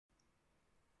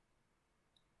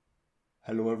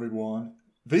Hello everyone,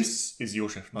 this is your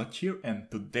Chef Nut here, and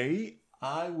today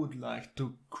I would like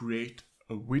to create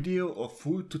a video or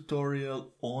full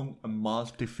tutorial on a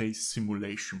multi-phase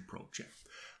simulation project.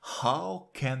 How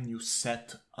can you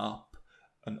set up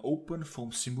an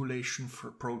OpenFOAM simulation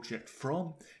project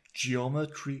from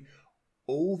geometry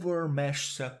over mesh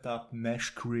setup,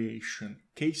 mesh creation,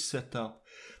 case setup,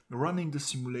 running the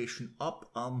simulation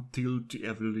up until the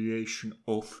evaluation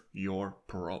of your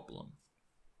problem.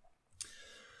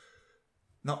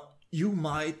 Now, you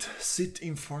might sit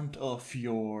in front of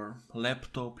your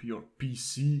laptop, your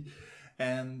PC,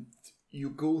 and you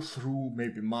go through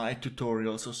maybe my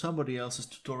tutorials or somebody else's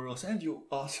tutorials, and you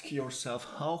ask yourself,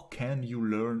 how can you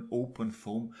learn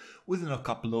OpenFOAM within a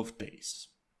couple of days?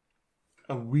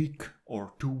 A week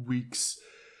or 2 weeks?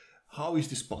 How is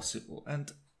this possible?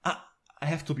 And I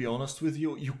have to be honest with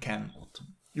you, you cannot.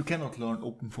 You cannot learn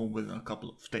OpenFOAM within a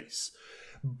couple of days.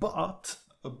 But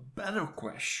a better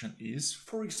question is,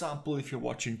 for example, if you're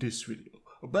watching this video,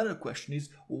 a better question is,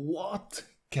 what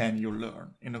can you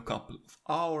learn in a couple of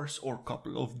hours or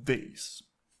couple of days?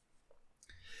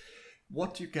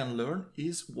 What you can learn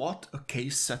is what a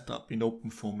case setup in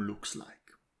OpenFOAM looks like.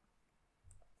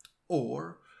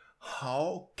 Or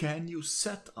how can you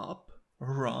set up,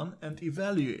 run and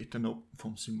evaluate an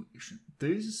OpenFOAM simulation?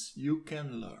 This you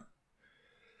can learn.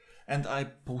 And I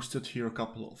posted here a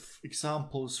couple of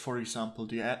examples, for example,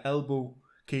 the elbow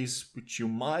case, which you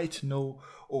might know,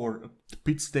 or the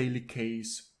Pitts Daily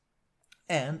case.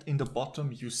 And in the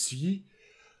bottom you see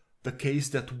the case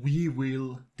that we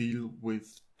will deal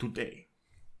with today.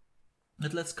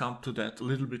 But let's come to that a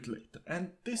little bit later. And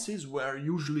this is where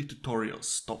usually tutorials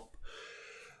stop.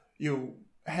 You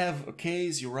have a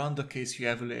case, you run the case, you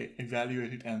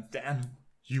evaluate it, and then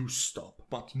you stop.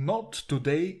 But not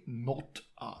today, not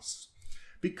us.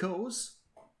 Because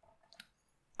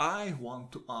I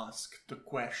want to ask the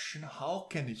question, how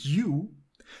can you,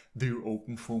 dear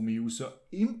OpenFOAM user,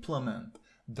 implement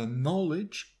the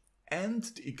knowledge and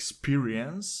the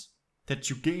experience that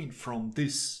you gain from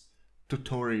this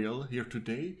tutorial here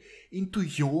today into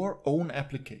your own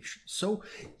application? So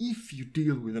if you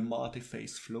deal with a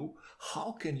multi-phase flow,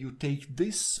 how can you take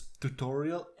this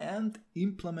tutorial and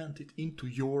implement it into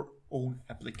your own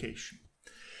application?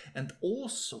 And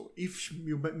also, if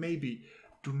you maybe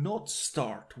do not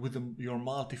start with your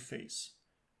multi-phase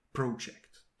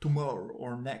project tomorrow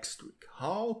or next week,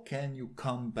 how can you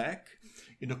come back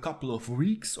in a couple of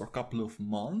weeks or couple of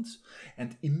months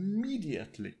and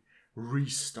immediately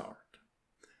restart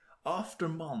after a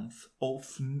month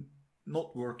of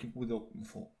not working with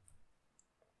OpenFOAM?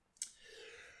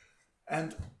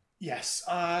 And yes,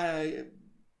 I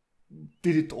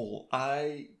did it all.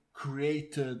 I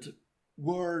created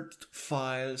Word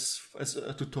files as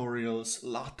tutorials,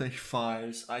 LaTeX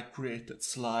files. I created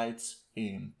slides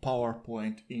in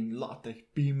PowerPoint, in LaTeX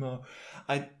Beamer.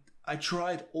 I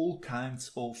tried all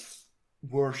kinds of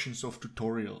versions of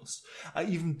tutorials. I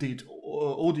even did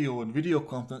audio and video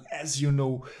content, as you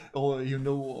know, or you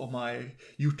know, on my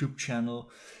YouTube channel.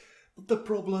 But the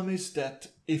problem is that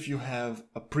if you have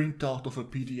a printout of a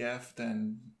PDF,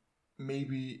 then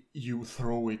maybe you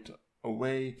throw it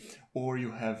away, or you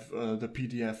have the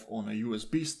PDF on a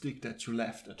USB stick that you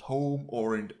left at home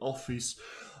or in the office,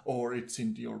 or it's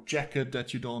in your jacket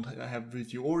that you don't have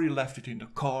with you, or you left it in the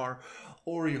car,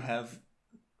 or you have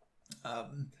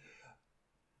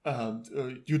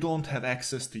you don't have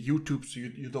access to YouTube, so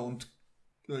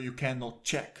you cannot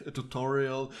check a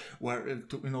tutorial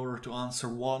in order to answer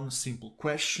one simple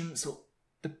question. So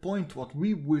the point what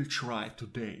we will try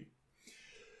today,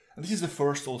 and this is the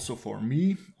first also for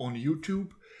me on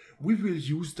YouTube, we will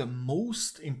use the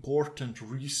most important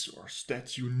resource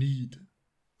that you need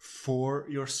for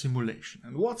your simulation.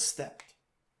 And what's that?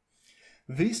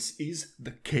 This is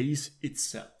the case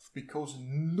itself, because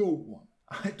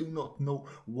I do not know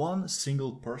one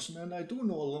single person, and I do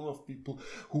know a lot of people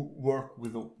who work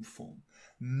with OpenFOAM.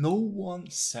 No one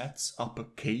sets up a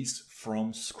case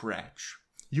from scratch.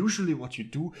 Usually what you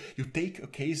do, you take a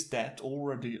case that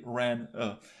already ran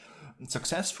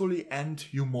successfully and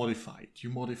you modify it. You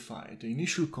modify the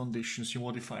initial conditions, you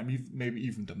modify maybe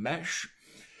even the mesh,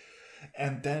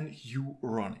 and then you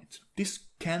run it. This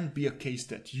can be a case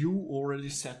that you already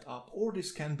set up, or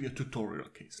this can be a tutorial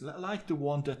case, like the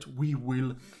one that we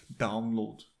will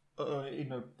download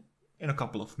in a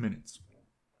couple of minutes.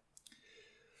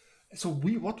 So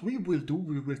what we will do,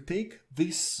 we will take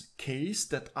this case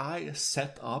that I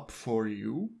set up for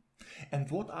you,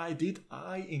 and what I did,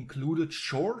 I included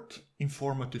short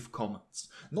informative comments.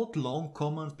 Not long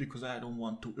comments, because I don't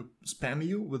want to spam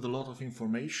you with a lot of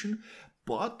information,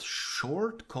 but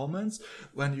short comments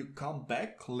when you come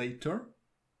back later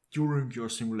during your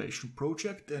simulation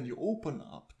project and you open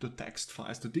up the text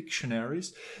files, the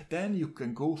dictionaries, then you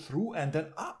can go through and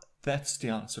then, that's the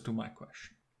answer to my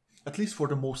question. At least for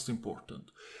the most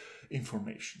important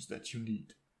informations that you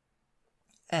need.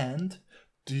 And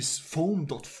this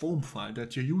foam.foam file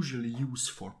that you usually use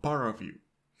for ParaView,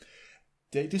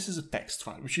 this is a text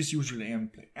file, which is usually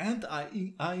empty. And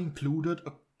I included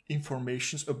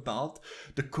informations about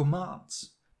the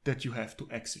commands that you have to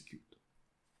execute.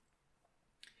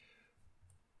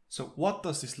 So what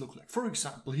does this look like? For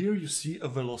example, here you see a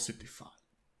velocity file.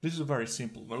 This is a very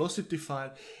simple velocity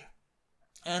file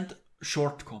and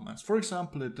short commands. For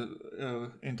example,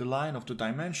 in the line of the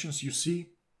dimensions, you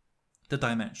see the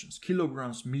dimensions,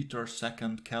 kilograms, meters,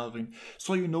 second, Kelvin,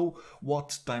 so you know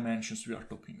what dimensions we are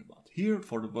talking about. Here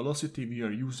for the velocity we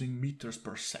are using meters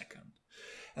per second.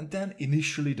 And then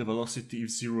initially the velocity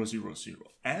is 0, 0, 0.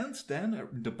 And then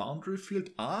in the boundary field,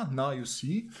 now you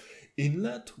see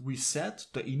inlet, we set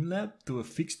the inlet to a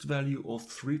fixed value of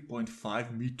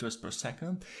 3.5 meters per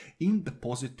second in the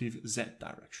positive Z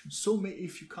direction. So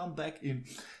if you come back in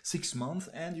 6 months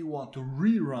and you want to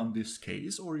rerun this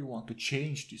case, or you want to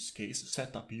change this case,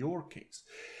 set up your case,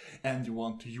 and you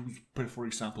want to use, for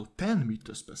example, 10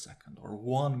 meters per second or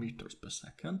 1 meters per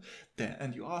second, then,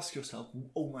 and you ask yourself,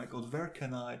 oh my god, where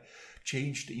can I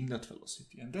change the inlet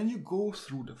velocity? And then you go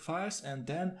through the files and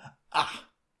then,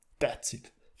 that's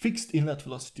it. Fixed inlet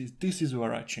velocity, this is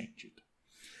where I change it.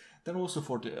 Then also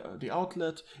for the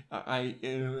outlet, I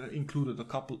included a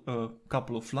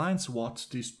couple of lines what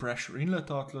this pressure inlet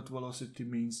outlet velocity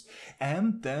means,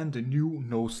 and then the new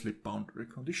no slip boundary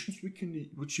conditions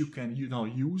which you can now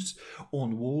use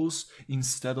on walls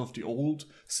instead of the old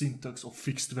syntax of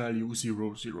fixed value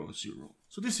 0, 0, 0.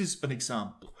 So this is an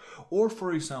example. Or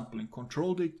for example, in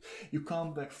controldict, you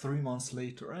come back 3 months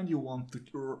later and you want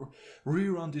to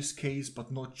rerun this case,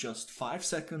 but not just 5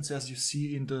 seconds as you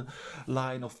see in the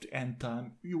line of the end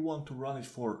time. You want to run it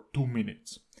for 2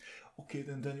 minutes. Okay,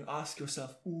 then you ask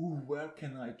yourself, where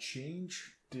can I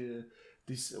change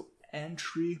this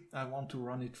entry? I want to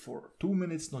run it for 2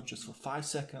 minutes, not just for 5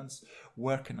 seconds.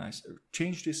 Where can I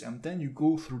change this? And then you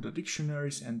go through the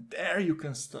dictionaries and there you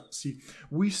can see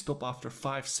we stop after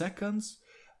 5 seconds.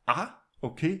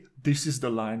 Okay, this is the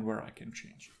line where I can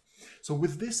change it. So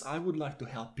with this, I would like to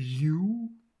help you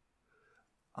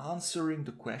answering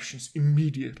the questions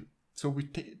immediately. So we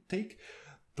take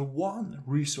the one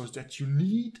resource that you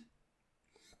need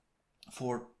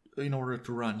in order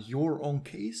to run your own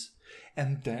case,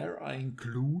 and there I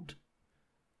include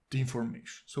the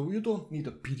information. So you don't need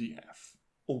a PDF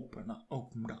opened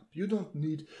up. You don't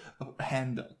need a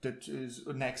handout that is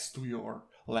next to your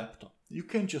laptop. You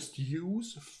can just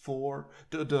use for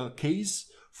the case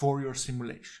for your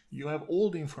simulation. You have all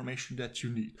the information that you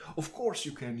need. Of course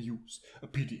you can use a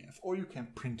PDF or you can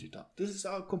print it up. This is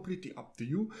completely up to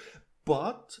you,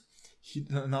 but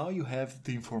now you have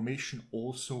the information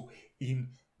also in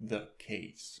the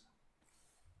case.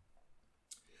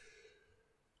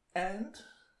 And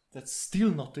that's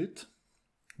still not it.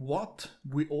 What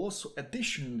we also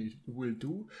additionally will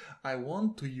do, I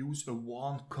want to use a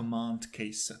one command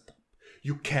case setup.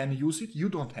 You can use it, you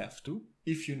don't have to.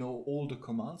 If you know all the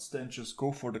commands, then just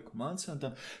go for the commands and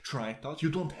then try it out. You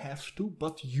don't have to,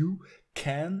 but you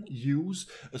can use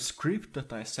a script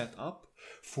that I set up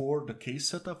for the case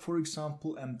setup, for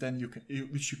example, and then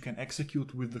which you can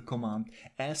execute with the command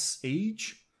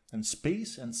sh and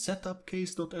space and setup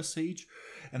case.sh,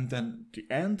 and then the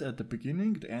end at the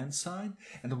beginning, the end sign,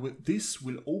 and with this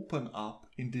will open up,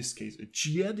 in this case, a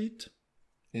gedit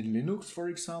in Linux, for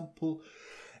example,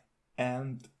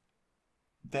 and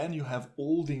then you have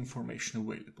all the information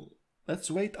available. Let's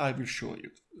wait, I will show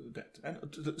you that. And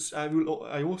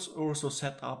I also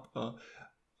set up a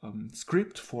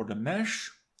script for the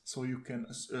mesh, so you can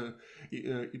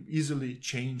easily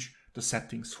change the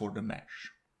settings for the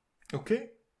mesh. Okay?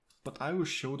 But I will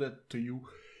show that to you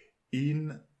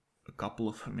in a couple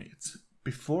of minutes.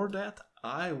 Before that,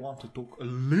 I want to talk a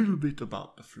little bit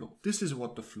about the flow. This is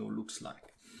what the flow looks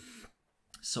like.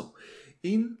 So,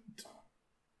 in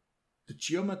the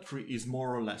geometry is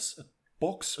more or less a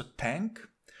box, a tank,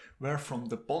 where from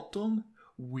the bottom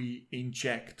we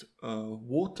inject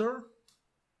water.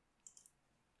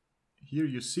 Here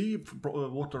you see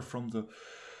water from the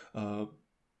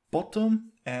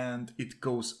bottom, and it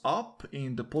goes up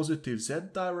in the positive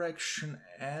Z direction,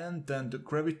 and then the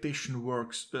gravitation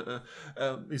works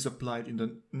is applied in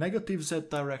the negative Z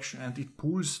direction, and it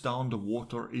pulls down the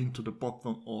water into the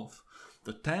bottom of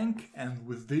the tank, and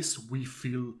with this we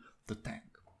fill the tank.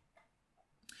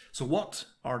 So what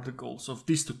are the goals of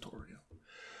this tutorial?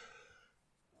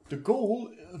 The goal,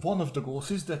 one of the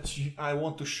goals is that I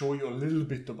want to show you a little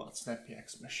bit about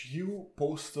SnappyXMesh. You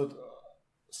posted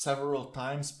several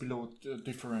times below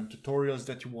different tutorials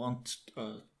that you want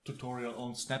a tutorial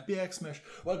on SnappyXMesh.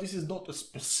 Well, this is not a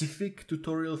specific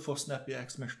tutorial for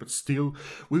SnappyXMesh, but still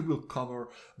we will cover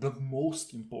the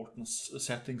most important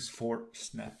settings for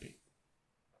Snappy.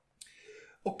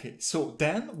 Okay, so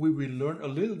then we will learn a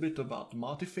little bit about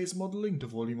multiphase modeling, the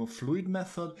volume of fluid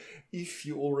method. If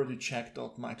you already checked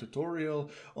out my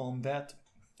tutorial on that,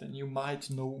 then you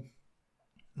might know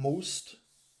most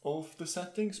of the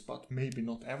settings, but maybe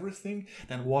not everything.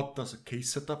 Then what does a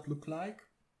case setup look like?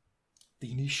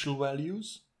 The initial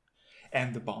values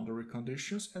and the boundary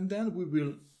conditions. And then we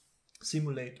will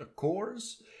simulate a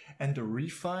coarse and a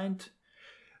refined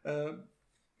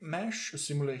mesh, a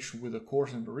simulation with a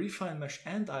coarse and a refined mesh,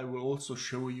 and I will also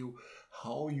show you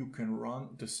how you can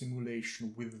run the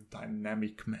simulation with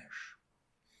dynamic mesh.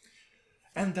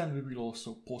 And then we will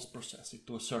also post-process it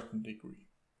to a certain degree.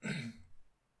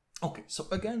 Okay, so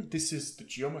again, this is the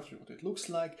geometry, what it looks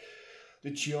like. The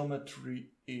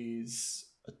geometry is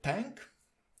a tank,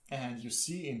 and you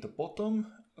see in the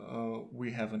bottom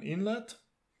we have an inlet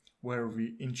where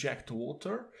we inject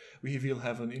water. We will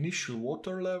have an initial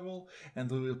water level, and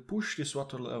we will push this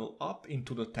water level up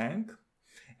into the tank,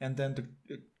 and then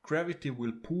the gravity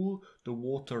will pull the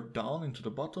water down into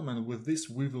the bottom, and with this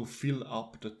we will fill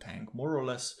up the tank more or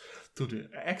less to the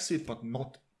exit, but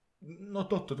not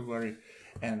to the very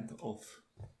end of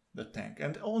the tank.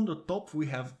 And on the top we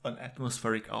have an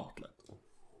atmospheric outlet.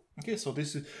 Okay, so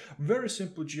this is very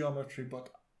simple geometry, but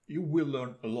you will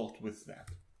learn a lot with that.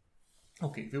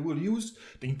 Okay, we will use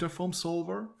the interfoam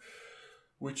solver,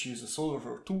 which is a solver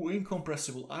for two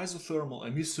incompressible isothermal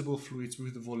immiscible fluids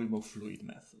with the volume of fluid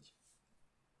method.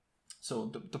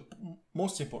 So the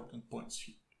most important points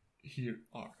here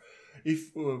are,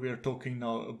 if we are talking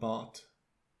now about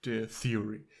the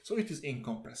theory, so it is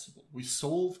incompressible. We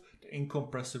solve the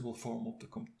incompressible form of the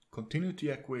continuity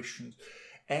equations,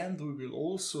 and we will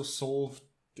also solve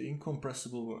the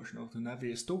incompressible version of the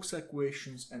Navier-Stokes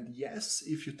equations. And yes,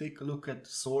 if you take a look at the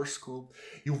source code,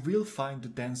 you will find the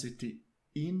density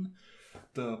in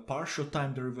the partial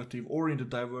time derivative or in the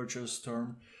divergence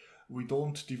term. We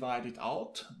don't divide it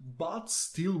out, but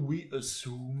still we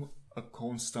assume a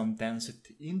constant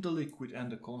density in the liquid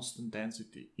and a constant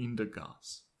density in the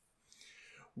gas.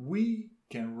 We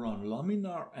can run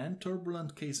laminar and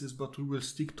turbulent cases, but we will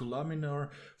stick to laminar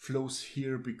flows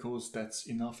here because that's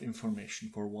enough information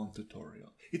for one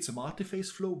tutorial. It's a multiphase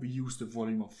flow. We use the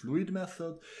volume of fluid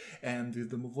method, and with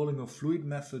the volume of fluid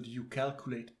method you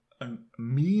calculate a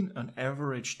mean and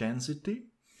average density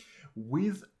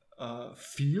with a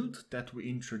field that we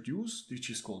introduce, which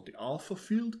is called the alpha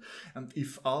field. And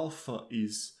if alpha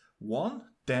is 1,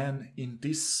 then in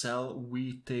this cell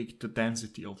we take the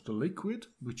density of the liquid,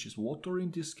 which is water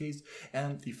in this case,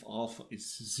 and if alpha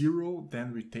is 0,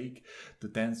 then we take the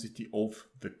density of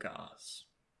the gas.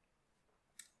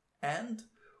 And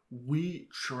we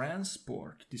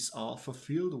transport this alpha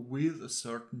field with a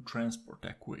certain transport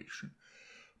equation.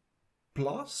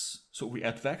 Plus, so we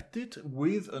advect it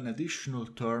with an additional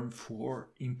term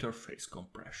for interface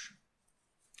compression.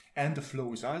 And the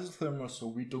flow is isothermal, so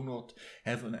we do not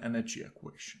have an energy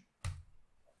equation.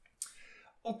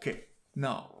 Okay,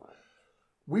 now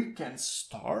we can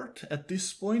start. At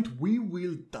this point, we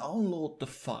will download the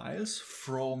files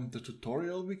from the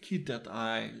tutorial wiki that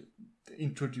I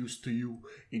introduced to you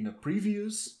in a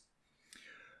previous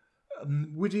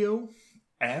video,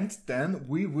 and then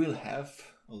we will have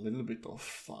a little bit of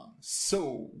fun.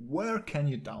 So, where can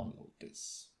you download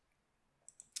this?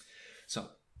 So,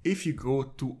 if you go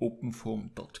to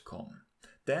openfoam.com,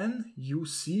 then you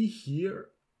see here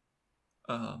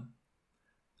an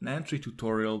entry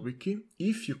tutorial wiki.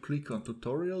 If you click on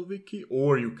tutorial wiki,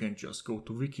 or you can just go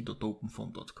to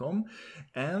wiki.openfoam.com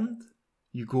and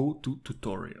you go to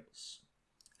tutorials.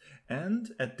 And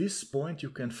at this point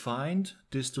you can find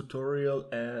this tutorial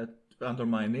under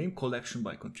my name, collection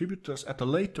by contributors. At a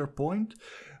later point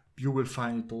you will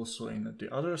find it also in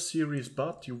the other series,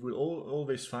 but you will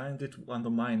always find it under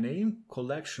my name,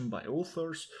 collection by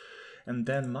authors, and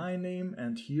then my name,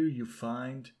 and here you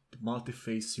find the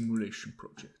multiphase simulation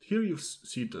project. Here you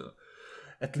see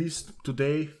at least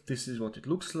today, this is what it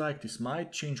looks like. This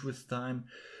might change with time,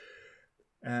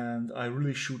 and I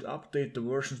really should update the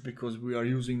versions because we are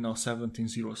using now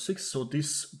 17.06, so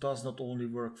this does not only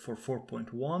work for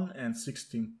 4.1 and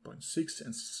 16.6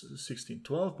 and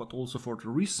 16.12, but also for the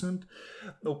recent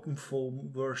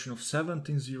OpenFOAM version of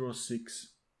 17.06.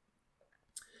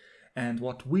 And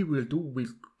what we will do,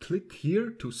 we'll click here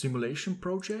to simulation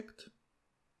project,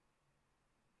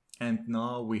 and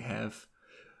now we have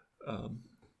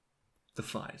the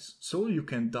files. So you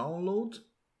can download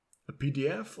a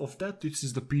PDF of that. This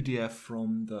is the PDF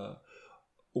from the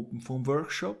OpenFOAM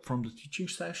workshop, from the teaching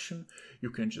session. You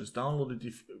can just download it.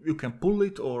 If you can pull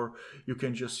it, or you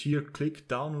can just here click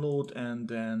download and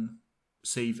then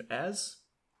save as.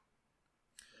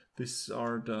 These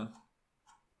are the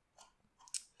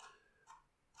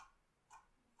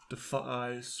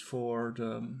files for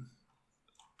the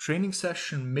training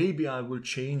session. Maybe I will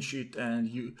change it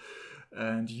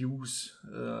and use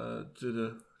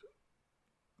the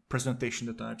presentation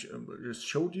that I just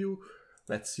showed you.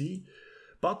 Let's see.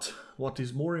 But what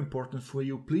is more important for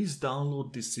you, please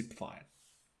download this zip file.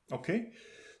 Okay,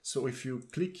 so if you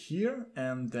click here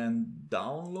and then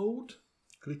download,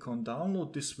 click on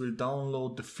download, this will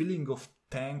download the filling of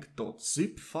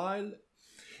tank.zip file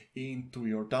into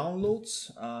your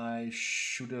downloads. I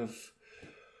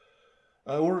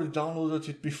already downloaded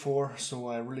it before, so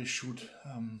I really should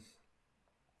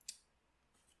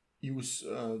use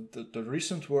the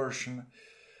recent version.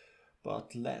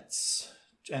 But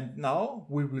and now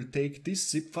we will take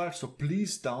this zip file, so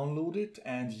please download it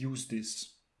and use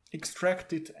this.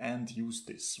 Extract it and use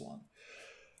this one.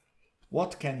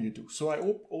 What can you do? So I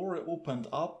already opened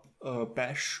up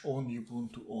Bash on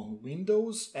Ubuntu on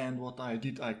Windows, and what I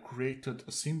did, I created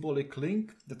a symbolic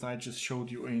link that I just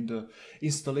showed you in the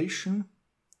installation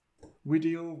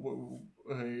video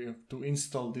to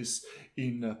install this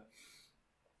in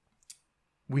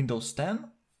Windows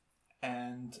 10,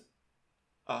 and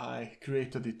I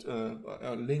created it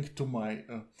a link to my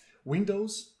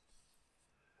Windows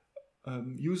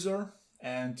user,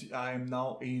 and I am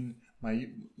now in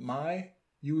my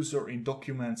user in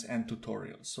documents and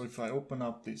tutorials. So if I open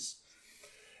up this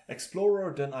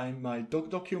Explorer, then I'm in my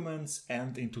documents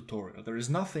and in tutorial. There is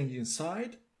nothing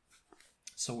inside.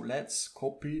 So let's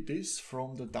copy this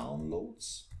from the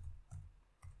downloads.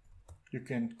 You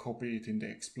can copy it in the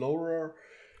Explorer.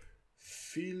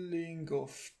 Filling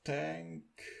of tank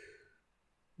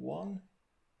 1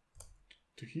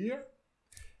 to here,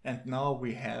 and now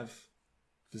we have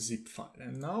the zip file,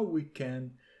 and now we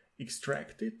can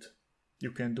extract it.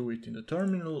 You can do it in the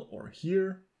terminal or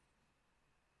here.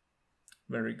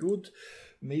 Very good.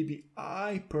 Maybe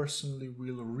I personally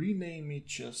will rename it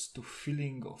just to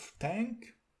filling of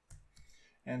tank,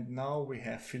 and now we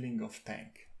have filling of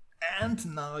tank. And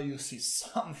now you see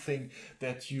something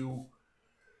that you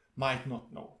might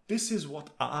not know. This is what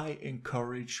I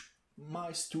encourage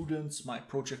my students, my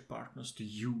project partners to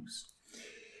use.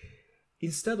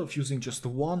 Instead of using just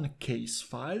one case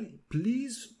file,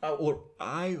 please, or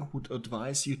I would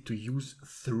advise you to use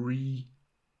 3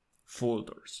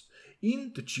 folders.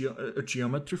 In the a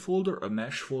geometry folder, a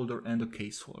mesh folder, and a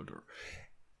case folder.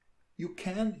 You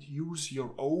can use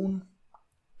your own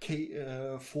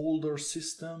folder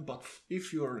system, but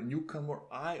if you are a newcomer,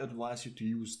 I advise you to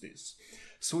use this.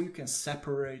 So you can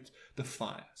separate the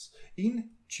files.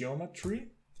 In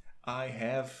geometry, I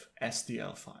have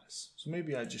STL files. So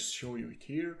maybe I just show you it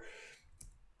here.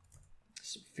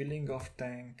 So filling of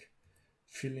tank,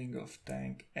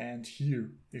 and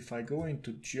here, if I go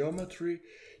into geometry,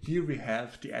 here we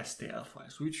have the STL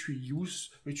files, which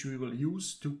we will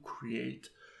use to create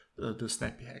the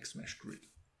snappy hex mesh grid.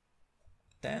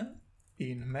 Then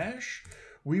in mesh,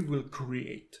 we will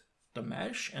create the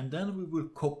mesh, and then we will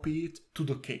copy it to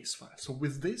the case file. So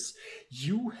with this,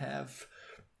 you have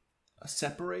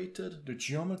separated the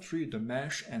geometry, the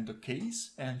mesh, and the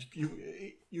case, and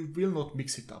you will not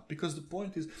mix it up, because the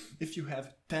point is, if you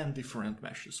have 10 different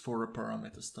meshes for a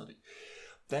parameter study,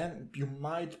 then you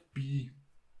might be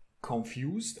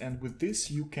confused, and with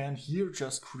this you can here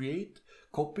just create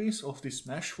copies of this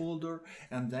mesh folder,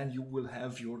 and then you will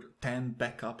have your 10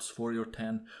 backups for your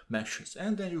 10 meshes,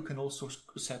 and then you can also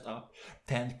set up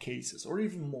 10 cases or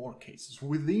even more cases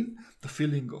within the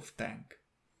filling of tank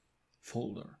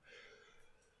folder.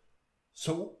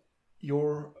 So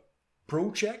your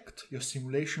project, your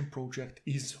simulation project,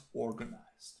 is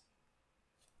organized.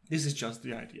 This is just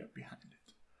the idea behind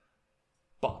it.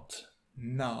 But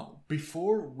now,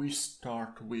 before we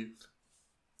start with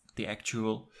the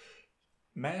actual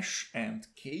mesh and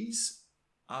case,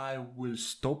 I will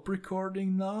stop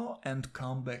recording now and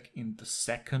come back in the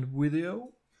second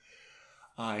video.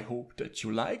 I hope that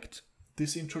you liked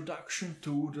this introduction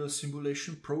to the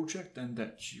simulation project and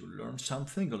that you learned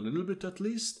something, a little bit at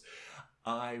least.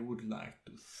 I would like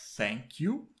to thank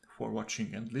you for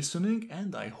watching and listening,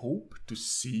 and I hope to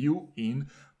see you in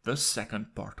the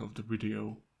second part of the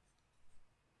video.